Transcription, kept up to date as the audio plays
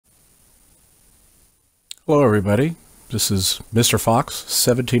Hello everybody, this is Mr. Fox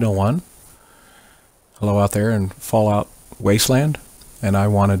 1701. Hello out there in Fallout Wasteland, and I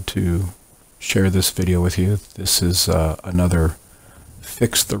wanted to share this video with you. This is another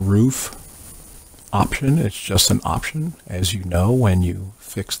fix the roof option. It's just an option. As you know, when you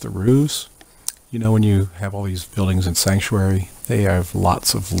fix the roofs, you know when you have all these buildings in Sanctuary, they have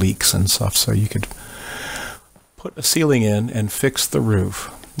lots of leaks and stuff, so you could put a ceiling in and fix the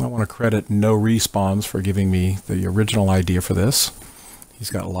roof. I want to credit norespawns for giving me the original idea for this.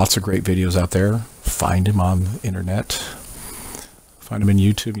 He's got lots of great videos out there. Find him on the internet. Find him in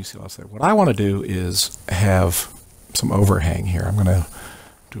YouTube. You see lots there. What I want to do is have some overhang here. I'm going to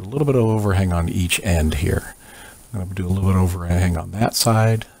do a little bit of overhang on each end here. I'm going to do a little bit of overhang on that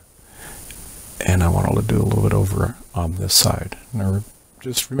side. And I want to do a little bit over on this side. Now,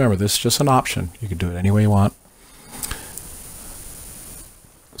 just remember, this is just an option. You can do it any way you want.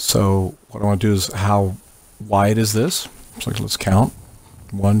 So what I want to do is, how wide is this? So let's count.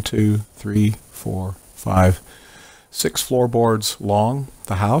 1, 2, 3, 4, 5, 6 floorboards long,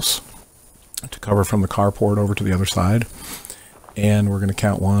 the house, to cover from the carport over to the other side. And we're going to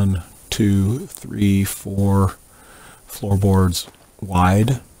count 1, 2, 3, 4 floorboards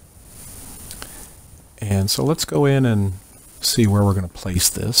wide. And so let's go in and see where we're going to place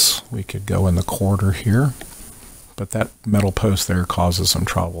this. We could go in the corner here. But that metal post there causes some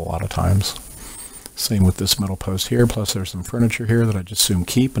trouble a lot of times. Same with this metal post here, plus there's some furniture here that I just assume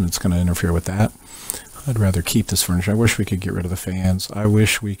keep, and it's going to interfere with that. I'd rather keep this furniture. I wish we could get rid of the fans. I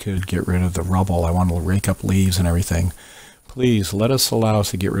wish we could get rid of the rubble. I want to rake up leaves and everything. Please, allow us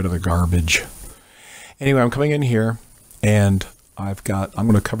to get rid of the garbage. Anyway, I'm coming in here, and I'm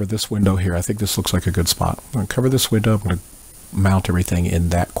going to cover this window here. I think this looks like a good spot. I'm going to cover this window. I'm going to mount everything in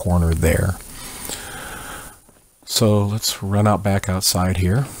that corner there. So let's run out back outside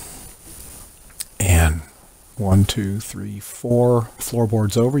here, and 1, 2, 3, 4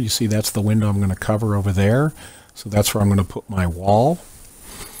 floorboards over. You see that's the window I'm going to cover over there. So that's where I'm going to put my wall.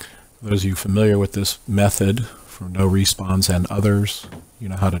 For those of you familiar with this method from norespawns and others, you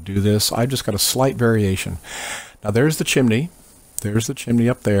know how to do this. I just got a slight variation. Now there's the chimney. There's the chimney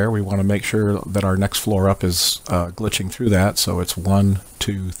up there. We want to make sure that our next floor up is glitching through that. So it's 1,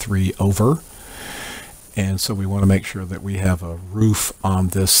 2, 3 over. And so we want to make sure that we have a roof on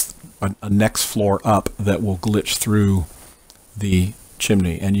this, a next floor up that will glitch through the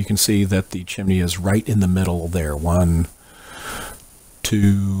chimney. And you can see that the chimney is right in the middle there. 1,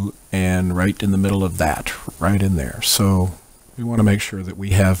 2, and right in the middle of that, right in there. So we want to make sure that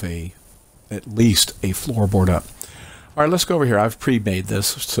we have at least a floorboard up. All right, let's go over here. I've pre-made this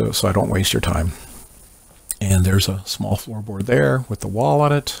so I don't waste your time. And there's a small floorboard there with the wall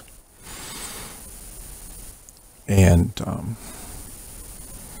on it. And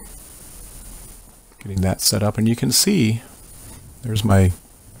getting that set up, and you can see there's my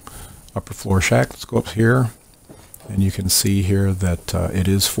upper floor shack. Let's go up here, and you can see here that it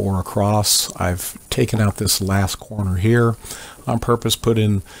is 4 across. I've taken out this last corner here on purpose, put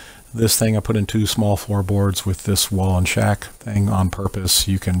in this thing. I put in 2 small floorboards with this wall and shack thing on purpose.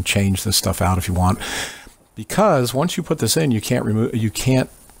 You can change this stuff out if you want, because once you put this in, you can't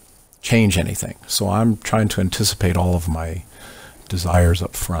change anything. So I'm trying to anticipate all of my desires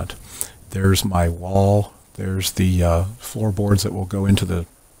up front. There's my wall. There's the floorboards that will go into the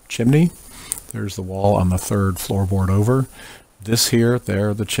chimney. There's the wall on the 3rd floorboard over. This here,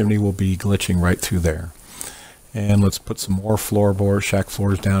 there, the chimney will be glitching right through there. And let's put some more shack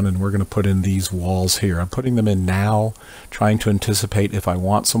floors down, and we're going to put in these walls here. I'm putting them in now, trying to anticipate if I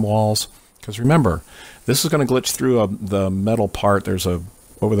want some walls. Because remember, this is going to glitch through the metal part. There's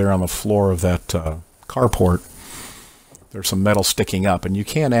over there on the floor of that carport, there's some metal sticking up, and you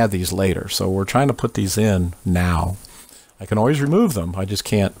can add these later. So we're trying to put these in now. I can always remove them. I just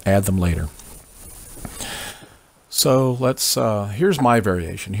can't add them later. So let's, here's my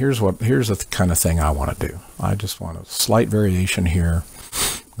variation. Here's the kind of thing I want to do. I just want a slight variation here.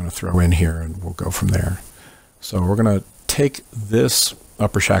 I'm going to throw in here, and we'll go from there. So we're going to take this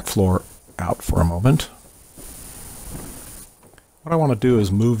upper shack floor out for a moment. What I want to do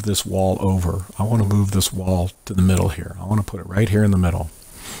is move this wall over. I want to move this wall to the middle here. I want to put it right here in the middle.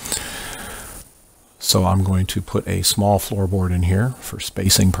 So I'm going to put a small floorboard in here for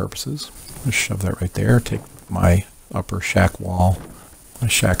spacing purposes. Just shove that right there. Take my upper shack wall, my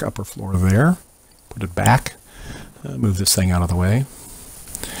shack upper floor there. Put it back. Move this thing out of the way.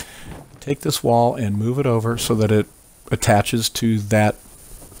 Take this wall and move it over so that it attaches to that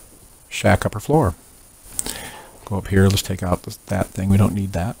shack upper floor. Go up here, let's take out that thing. We don't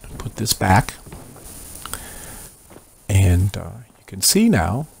need that. Put this back. And you can see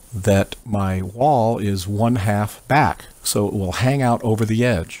now that my wall is 1/2 back, so it will hang out over the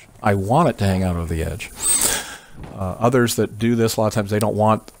edge. I want it to hang out over the edge. Others that do this, a lot of times they don't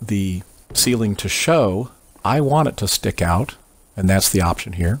want the ceiling to show. I want it to stick out, and that's the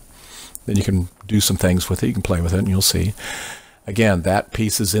option here. Then you can do some things with it. You can play with it, and you'll see. Again, that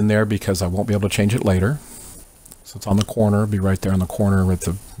piece is in there because I won't be able to change it later. So it's on the corner. It'll be right there on the corner with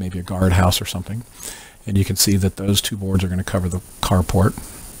maybe a guardhouse or something. And you can see that those two boards are going to cover the carport.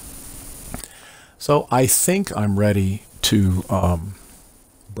 So I think I'm ready to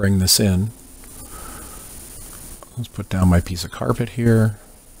bring this in. Let's put down my piece of carpet here.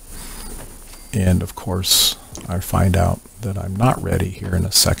 And of course, I find out that I'm not ready here in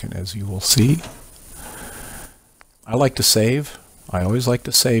a second, as you will see. I like to save. I always like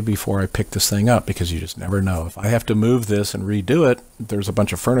to save before I pick this thing up, because you just never know. If I have to move this and redo it, there's a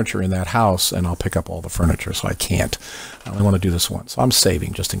bunch of furniture in that house, and I'll pick up all the furniture, so I can't. I only want to do this once. So I'm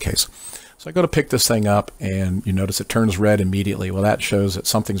saving just in case. So I go to pick this thing up, and you notice it turns red immediately. Well, that shows that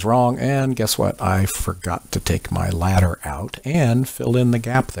something's wrong, and guess what? I forgot to take my ladder out and fill in the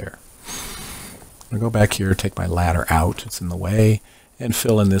gap there. I'm going to go back here, take my ladder out, it's in the way, and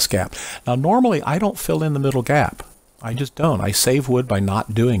fill in this gap. Now, normally I don't fill in the middle gap. I just don't. I save wood by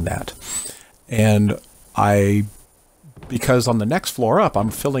not doing that. And because on the next floor up,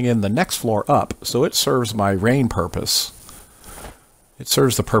 I'm filling in the next floor up, so it serves my rain purpose. It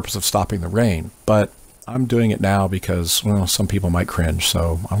serves the purpose of stopping the rain, but I'm doing it now because, well, some people might cringe,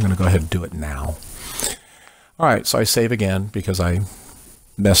 so I'm going to go ahead and do it now. All right, so I save again because I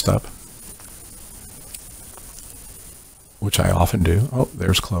messed up, which I often do. Oh,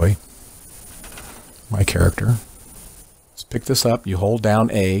 there's Chloe, my character. Let's pick this up. You hold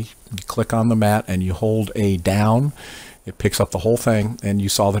down A, you click on the mat, and you hold A down. It picks up the whole thing, and you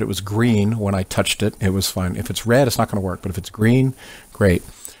saw that it was green when I touched it. It was fine. If it's red, it's not going to work, but if it's green, great.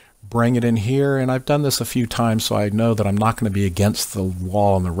 Bring it in here, and I've done this a few times, so I know that I'm not going to be against the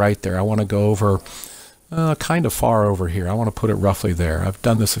wall on the right there. I want to go over kind of far over here. I want to put it roughly there. I've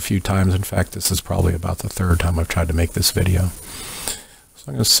done this a few times. In fact, this is probably about the third time I've tried to make this video. So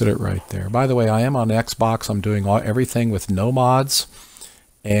I'm going to sit it right there. By the way, I am on Xbox. I'm doing everything with no mods,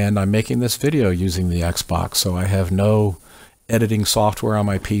 and I'm making this video using the Xbox, so I have no editing software on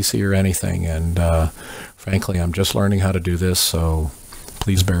my PC or anything, and frankly, I'm just learning how to do this, so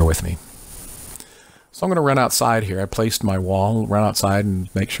please bear with me. So I'm going to run outside here. I placed my wall, run outside and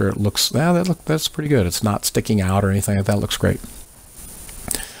make sure it looks, that's pretty good. It's not sticking out or anything like that. Looks great.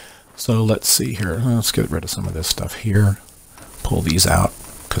 So let's see here. Let's get rid of some of this stuff here. Pull these out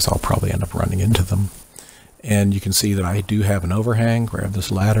because I'll probably end up running into them. And you can see that I do have an overhang. Grab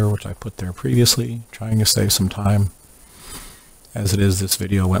this ladder, which I put there previously, trying to save some time. As it is, this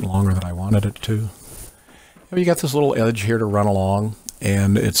video went longer than I wanted it to. You got this little edge here to run along,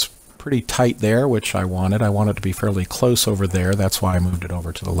 and it's pretty tight there, which I wanted. I wanted it to be fairly close over there. That's why I moved it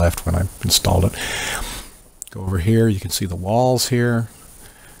over to the left when I installed it. Go over here. You can see the walls here.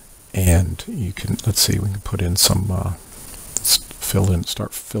 And you can, let's see, we can put in some,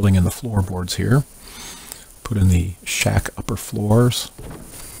 start filling in the floorboards here. Put in the shack upper floors,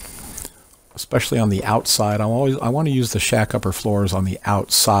 especially on the outside. I want to use the shack upper floors on the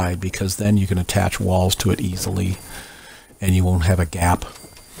outside because then you can attach walls to it easily and you won't have a gap.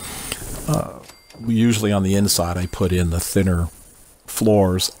 Usually on the inside I put in the thinner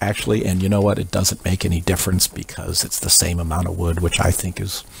floors actually, and you know what, it doesn't make any difference because it's the same amount of wood, which I think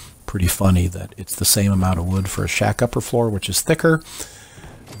is pretty funny that it's the same amount of wood for a shack upper floor, which is thicker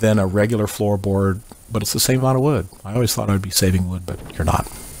than a regular floorboard, but it's the same amount of wood. I always thought I'd be saving wood, but you're not.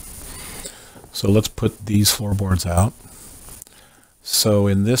 So let's put these floorboards out. So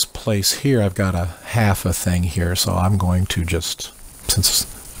in this place here, I've got a half a thing here, so I'm going to just, since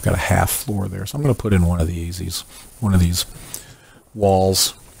I've got a half floor there, so I'm going to put in one of these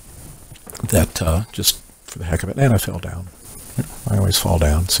walls that just for the heck of it, and I fell down. I always fall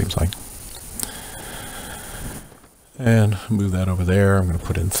down, it seems like. And move that over there. I'm going to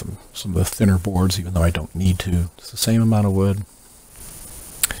put in some of the thinner boards, even though I don't need to. It's the same amount of wood.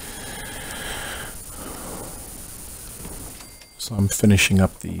 So I'm finishing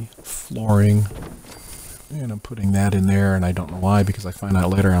up the flooring, and I'm putting that in there, and I don't know why, because I find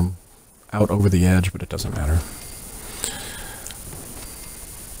out later I'm out over the edge, but it doesn't matter.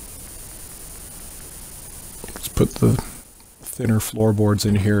 Let's put the thinner floorboards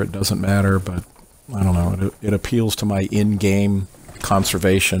in here. It doesn't matter, but I don't know. It appeals to my in-game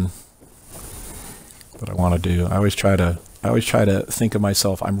conservation that I want to do. I always try to think of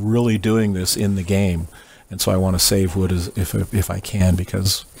myself, I'm really doing this in the game, and so I want to save wood if I can,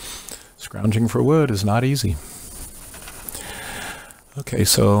 because scrounging for wood is not easy. Okay,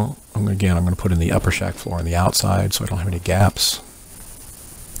 so again, I'm going to put in the upper shack floor on the outside so I don't have any gaps.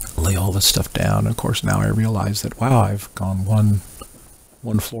 Lay all this stuff down. And of course, now I realize that, wow, I've gone one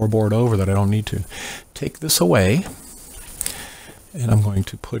floorboard over that I don't need to. Take this away, and I'm going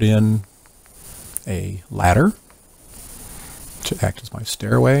to put in a ladder to act as my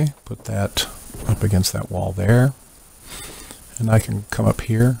stairway. Put that up against that wall there. And I can come up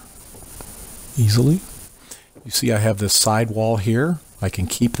here easily. You see I have this side wall here. I can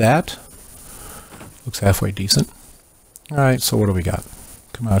keep that. Looks halfway decent. Alright, so what do we got?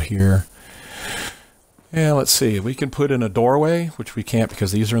 Come out here. And let's see, we can put in a doorway, which we can't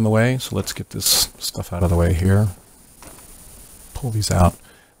because these are in the way. So let's get this stuff out of the way here. Pull these out.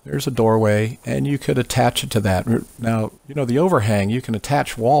 There's a doorway, and you could attach it to that. Now, you know, the overhang, you can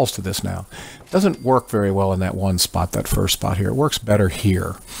attach walls to this now. It doesn't work very well in that one spot, that first spot here. It works better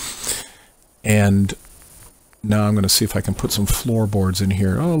here. And now I'm going to see if I can put some floorboards in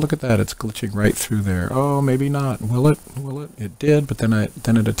here. Oh, look at that. It's glitching right through there. Oh, maybe not. Will it? Will it? It did, but then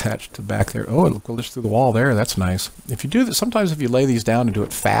it attached to back there. Oh, it glitched through the wall there. That's nice. If you do this, sometimes if you lay these down and do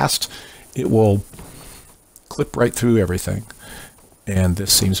it fast, it will clip right through everything. And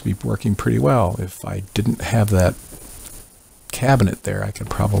this seems to be working pretty well. If I didn't have that cabinet there, I could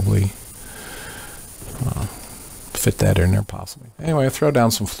probably fit that in there possibly. Anyway, I throw down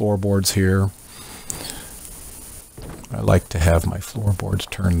some floorboards here. I like to have my floorboards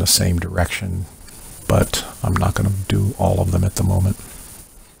turn the same direction, but I'm not going to do all of them at the moment.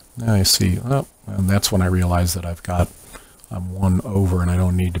 Now I see, oh, and that's when I realize that I'm one over and I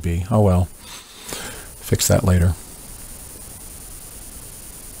don't need to be. Oh well, fix that later.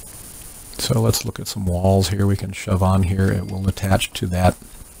 So let's look at some walls here we can shove on here. It will attach to that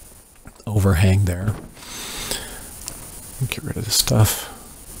overhang there. Get rid of this stuff.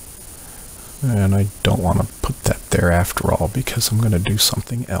 And I don't want to put that there after all because I'm going to do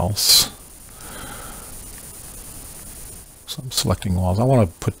something else. So I'm selecting walls. I want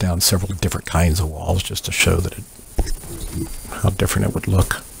to put down several different kinds of walls just to show that how different it would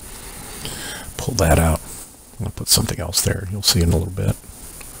look. Pull that out. I'm going to put something else there. You'll see in a little bit.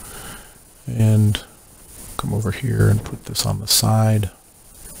 And come over here and put this on the side.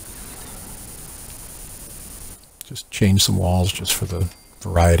 Just change some walls just for the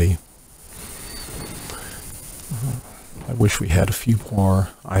variety. I wish we had a few more.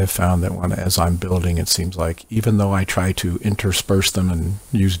 I have found that as I'm building, it seems like even though I try to intersperse them and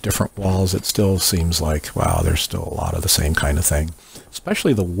use different walls, it still seems like, wow, there's still a lot of the same kind of thing.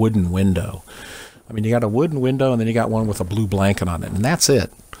 Especially the wooden window. I mean, you got a wooden window and then you got one with a blue blanket on it, and that's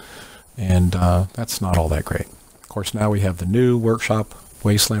it. And that's not all that great. Of course, now we have the new workshop,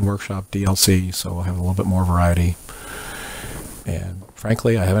 Wasteland Workshop DLC, so we'll have a little bit more variety. And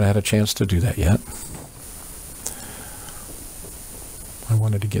frankly, I haven't had a chance to do that yet. I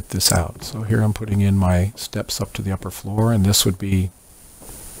wanted to get this out. So here I'm putting in my steps up to the upper floor, and this would be...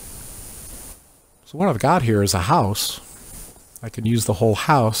 So what I've got here is a house. I can use the whole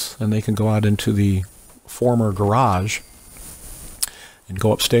house, and they can go out into the former garage and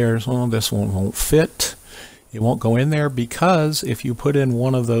go upstairs. Well, this won't fit. It won't go in there because if you put in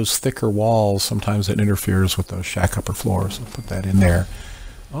one of those thicker walls, sometimes it interferes with those shack upper floors. So put that in there.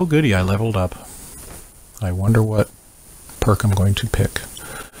 Oh goody, I leveled up. I wonder what perk I'm going to pick.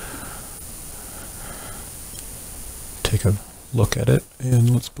 Take a look at it, and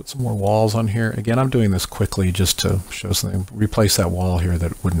let's put some more walls on here. Again, I'm doing this quickly just to show something. Replace that wall here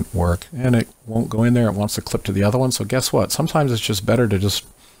that wouldn't work, and it won't go in there. It wants to clip to the other one. So guess what? Sometimes it's just better to just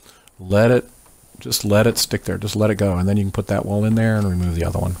let it stick there. Just let it go, and then you can put that wall in there and remove the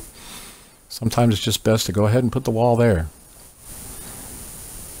other one. Sometimes it's just best to go ahead and put the wall there.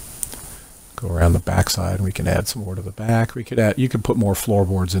 Go around the back side, and we can add some more to the back. You could put more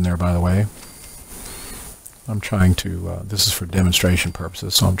floorboards in there, by the way. I'm trying to, this is for demonstration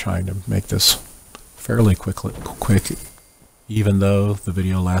purposes, so I'm trying to make this fairly quick, even though the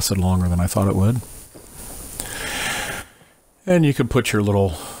video lasted longer than I thought it would. And you could put your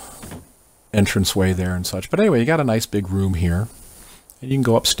little entranceway there and such. But anyway, you got a nice big room here. And you can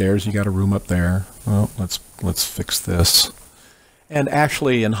go upstairs, you got a room up there. Well, let's fix this. And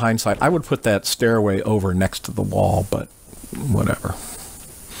actually, in hindsight, I would put that stairway over next to the wall, but whatever.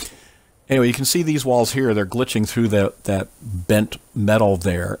 Anyway, you can see these walls here, they're glitching through that bent metal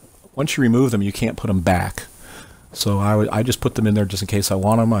there. Once you remove them, you can't put them back. So I just put them in there just in case I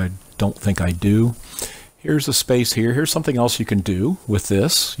want them. I don't think I do. Here's a space here. Here's something else you can do with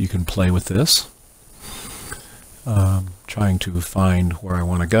this. You can play with this. Trying to find where I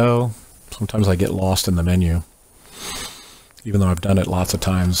want to go. Sometimes I get lost in the menu. Even though I've done it lots of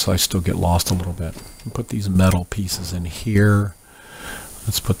times, I still get lost a little bit. Put these metal pieces in here.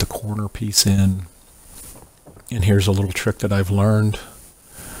 Let's put the corner piece in. And here's a little trick that I've learned.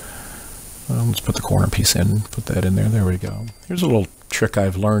 Let's put the corner piece in, put that in there. There we go. Here's a little trick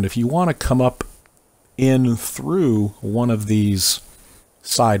I've learned. If you want to come up in through one of these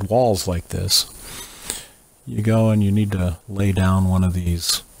side walls like this, you go and you need to lay down one of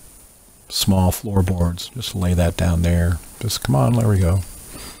these small floorboards. Just lay that down there. Just come on, there we go.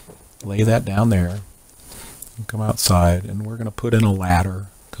 Lay that down there. And come outside, and we're going to put in a ladder,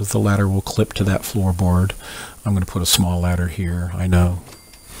 because the ladder will clip to that floorboard. I'm going to put a small ladder here. I know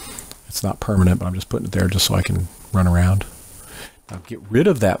it's not permanent, but I'm just putting it there just so I can run around. Now get rid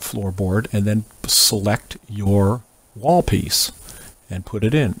of that floorboard and then select your wall piece and put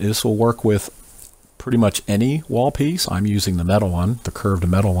it in. This will work with pretty much any wall piece. I'm using the metal one, the curved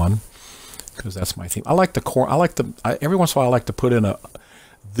metal one, because that's my theme. I like the every once in a while I like to put in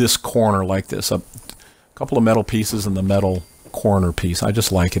this corner like this, a couple of metal pieces and the metal corner piece. I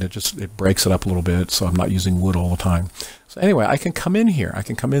just like it. It breaks it up a little bit, so I'm not using wood all the time. So anyway, I can come in here. I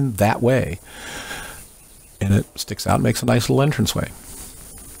can come in that way, and it sticks out and makes a nice little entranceway.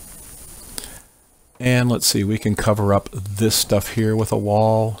 And let's see, we can cover up this stuff here with a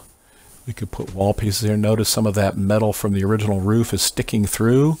wall. We could put wall pieces here. Notice some of that metal from the original roof is sticking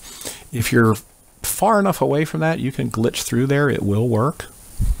through. If you're far enough away from that, you can glitch through there. It will work.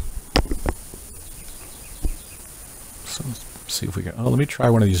 So let's see if we can. Oh, let me try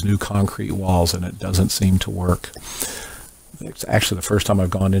one of these new concrete walls, and it doesn't seem to work. It's actually the first time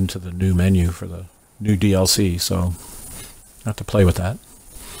I've gone into the new menu for the new DLC, so I have to play with that.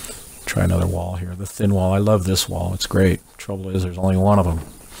 Try another wall here. The thin wall. I love this wall. It's great. Trouble is, there's only one of them.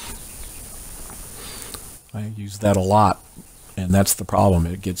 I use that a lot, and that's the problem.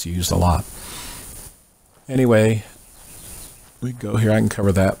 It gets used a lot. Anyway, we go here. I can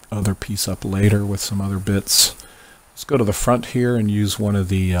cover that other piece up later with some other bits. Let's go to the front here and use one of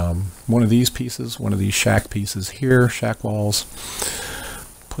these pieces, one of these shack pieces here, shack walls.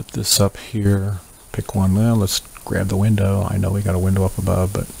 Put this up here. Pick one. Well, let's grab the window. I know we got a window up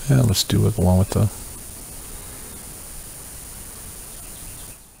above, but let's do it along with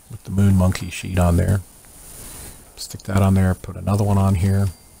the moon monkey sheet on there. Stick that on there. Put another one on here.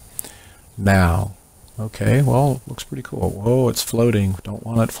 Now, okay. Well, looks pretty cool. Whoa, it's floating. Don't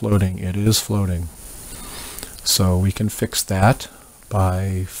want it floating. It is floating. So we can fix that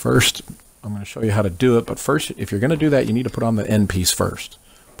by first, I'm going to show you how to do it, but first, if you're going to do that, you need to put on the end piece first.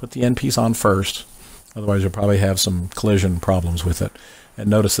 Put the end piece on first, otherwise you'll probably have some collision problems with it.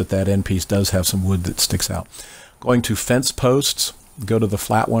 And notice that that end piece does have some wood that sticks out. Going to fence posts, go to the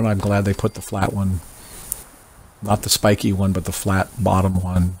flat one. I'm glad they put the flat one, not the spiky one, but the flat bottom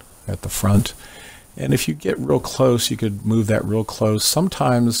one at the front. And if you get real close, you could move that real close.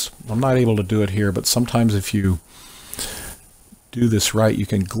 Sometimes, I'm not able to do it here, but sometimes if you do this right, you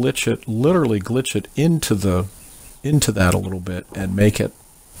can glitch it, literally glitch it into that a little bit and make it.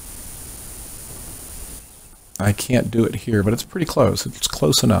 I can't do it here, but it's pretty close. It's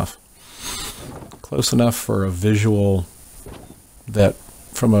close enough. Close enough for a visual that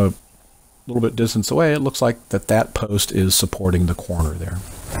from a little bit distance away, it looks like that post is supporting the corner there.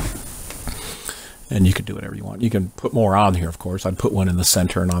 And you can do whatever you want. You can put more on here, of course. I'd put one in the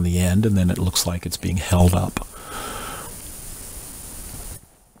center and on the end, and then it looks like it's being held up.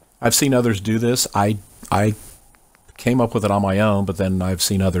 I've seen others do this. I came up with it on my own, but then I've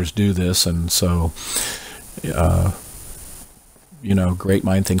seen others do this, and so, you know, great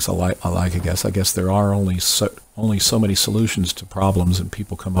mind thinks alike, I guess. I guess there are only so many solutions to problems, and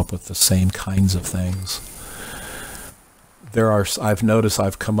people come up with the same kinds of things. I've noticed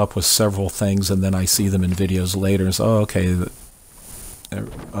I've come up with several things, and then I see them in videos later and say, oh, okay,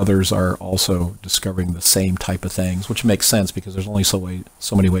 others are also discovering the same type of things, which makes sense because there's only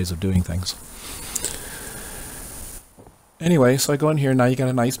so many ways of doing things. Anyway, so I go in here. Now you got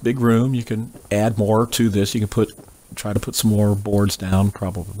a nice big room. You can add more to this. You can try to put some more boards down.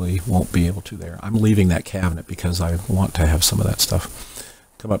 Probably won't be able to there. I'm leaving that cabinet because I want to have some of that stuff.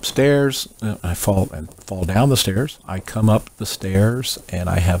 Come upstairs, I fall down the stairs. I come up the stairs, and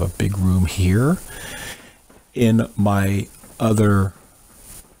I have a big room here. In my other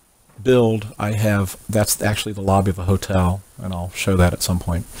build, that's actually the lobby of a hotel, and I'll show that at some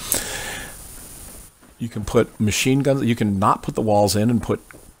point. You can put machine guns. You can not put the walls in and put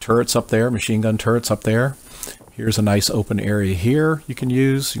turrets up there, machine gun turrets up there. Here's a nice open area here you can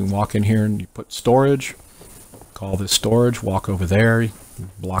use. You can walk in here and you put storage. Call this storage. Walk over there.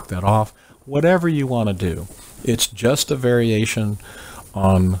 Block that off. Whatever you want to do. It's just a variation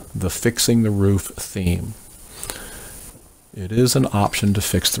on the fixing the roof theme. It is an option to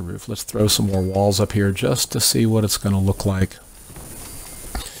fix the roof. Let's throw some more walls up here just to see what it's going to look like.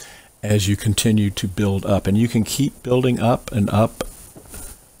 as you continue to build up. And you can keep building up and up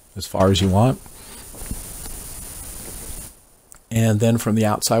as far as you want. And then from the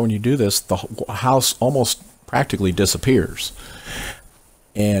outside, when you do this, the house almost practically disappears.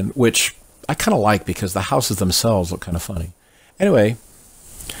 And which I kind of like, because the houses themselves look kind of funny. Anyway,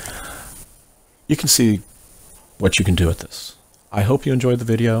 you can see what you can do with this. I hope you enjoyed the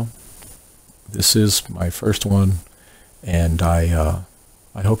video. This is my first one, and I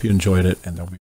hope you enjoyed it, and there'll be